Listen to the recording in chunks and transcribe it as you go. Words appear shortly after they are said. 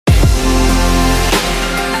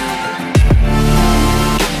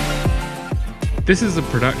This is a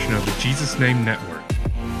production of the Jesus Name Network.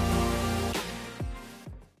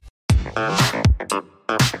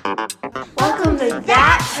 Welcome to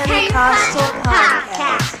That Pentecostal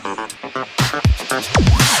Podcast.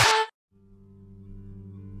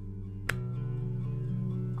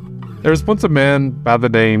 There was once a man by the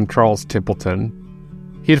name Charles Templeton.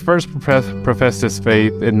 He had first professed his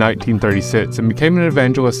faith in 1936 and became an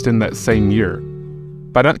evangelist in that same year.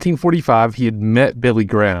 By 1945, he had met Billy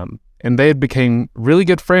Graham, and they had become really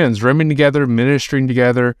good friends, rooming together, ministering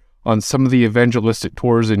together on some of the evangelistic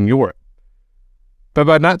tours in Europe. But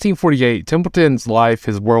by 1948, Templeton's life,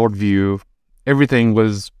 his worldview, everything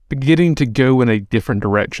was beginning to go in a different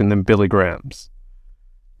direction than Billy Graham's.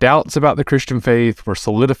 Doubts about the Christian faith were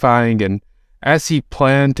solidifying, and as he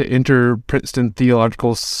planned to enter Princeton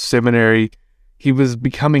Theological Seminary, he was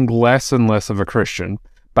becoming less and less of a Christian.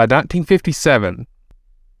 By 1957,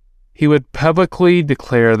 he would publicly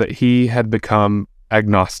declare that he had become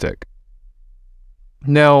agnostic.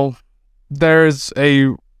 Now, there's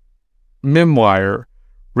a memoir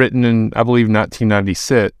written in, I believe,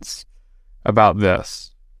 1996 about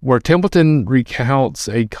this, where Templeton recounts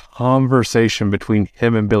a conversation between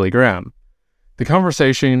him and Billy Graham. The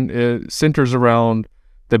conversation centers around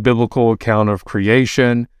the biblical account of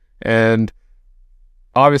creation, and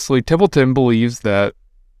obviously Templeton believes that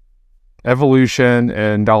evolution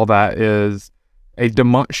and all that is a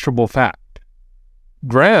demonstrable fact.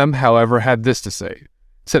 Graham, however, had this to say. He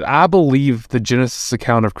said, "I believe the Genesis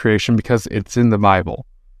account of creation because it's in the Bible.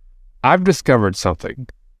 I've discovered something.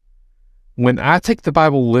 When I take the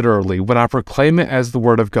Bible literally, when I proclaim it as the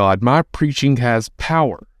Word of God, my preaching has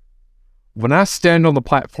power. When I stand on the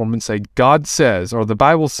platform and say, God says, or the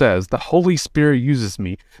Bible says, the Holy Spirit uses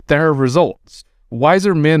me, there are results.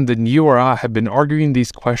 Wiser men than you or I have been arguing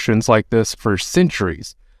these questions like this for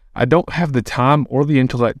centuries. I don't have the time or the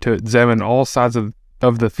intellect to examine all sides of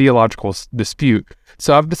the theological dispute,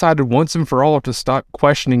 so I've decided once and for all to stop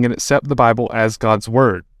questioning and accept the Bible as God's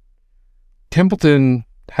Word." Templeton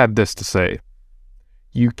had this to say: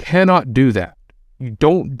 "You cannot do that. You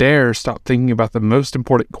don't dare stop thinking about the most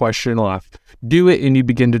important question in life. Do it and you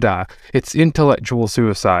begin to die. It's intellectual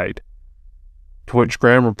suicide." To which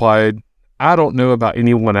Graham replied, "I don't know about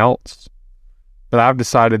anyone else, but I've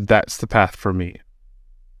decided that's the path for me."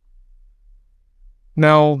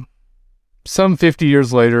 Now, some 50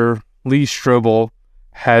 years later, Lee Strobel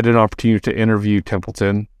had an opportunity to interview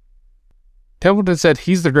Templeton. Templeton said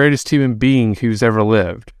he's the greatest human being who's ever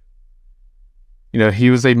lived. He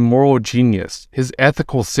was a moral genius. His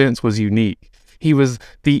ethical sense was unique. He was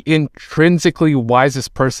the intrinsically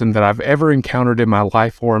wisest person that I've ever encountered in my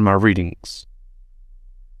life or in my readings.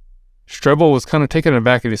 Strobel was kind of taken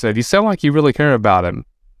aback, and he said, "You sound like you really care about him."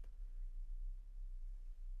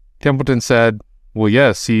 Templeton said, "Well,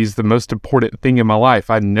 yes, he's the most important thing in my life.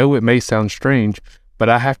 I know it may sound strange, but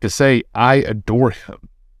I have to say I adore him."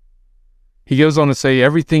 He goes on to say,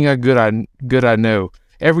 "Everything good I know.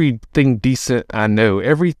 Everything decent I know,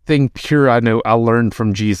 everything pure I know, I learned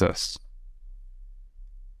from Jesus."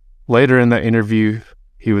 Later in that interview,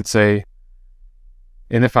 he would say,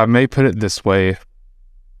 "And if I may put it this way,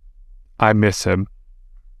 I miss him."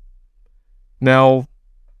 Now,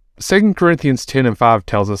 2 Corinthians 10:5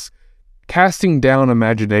 tells us, "Casting down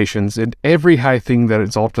imaginations and every high thing that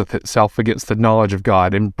exalteth itself against the knowledge of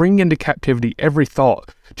God, and bring into captivity every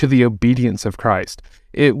thought to the obedience of Christ."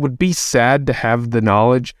 It would be sad to have the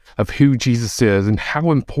knowledge of who Jesus is and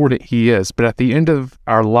how important he is, but at the end of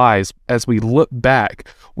our lives, as we look back,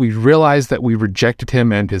 we realize that we rejected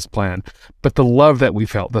him and his plan. But the love that we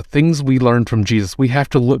felt, the things we learned from Jesus, we have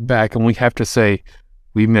to look back and we have to say,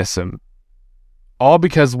 we miss him. All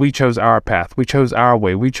because we chose our path, we chose our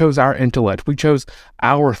way, we chose our intellect, we chose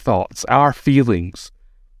our thoughts, our feelings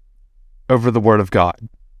over the Word of God.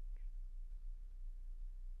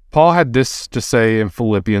 Paul had this to say in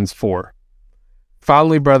Philippians 4.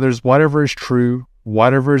 "Finally, brothers, whatever is true,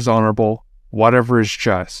 whatever is honorable, whatever is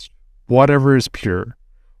just, whatever is pure,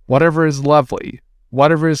 whatever is lovely,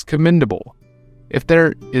 whatever is commendable, if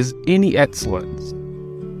there is any excellence,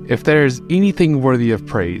 if there is anything worthy of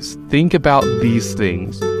praise, think about these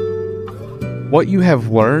things. What you have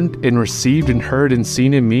learned and received and heard and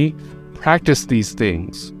seen in me, practice these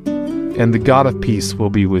things, and the God of peace will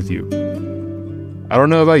be with you." I don't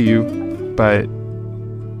know about you, but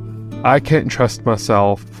I can't trust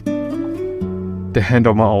myself to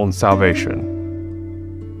handle my own salvation.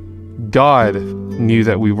 God knew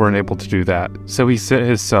that we weren't able to do that, so he sent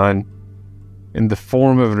his Son in the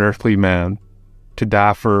form of an earthly man to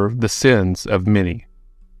die for the sins of many.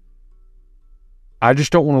 I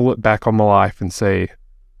just don't want to look back on my life and say,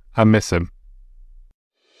 I miss him.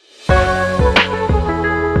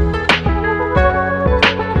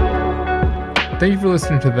 thank you for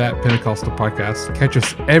listening to That Pentecostal Podcast. Catch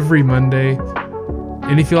us every Monday.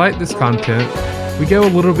 And if you like this content, we go a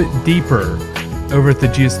little bit deeper over at the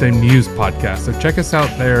GSM News Podcast. So check us out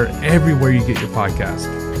there everywhere you get your podcast.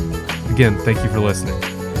 Again, thank you for listening.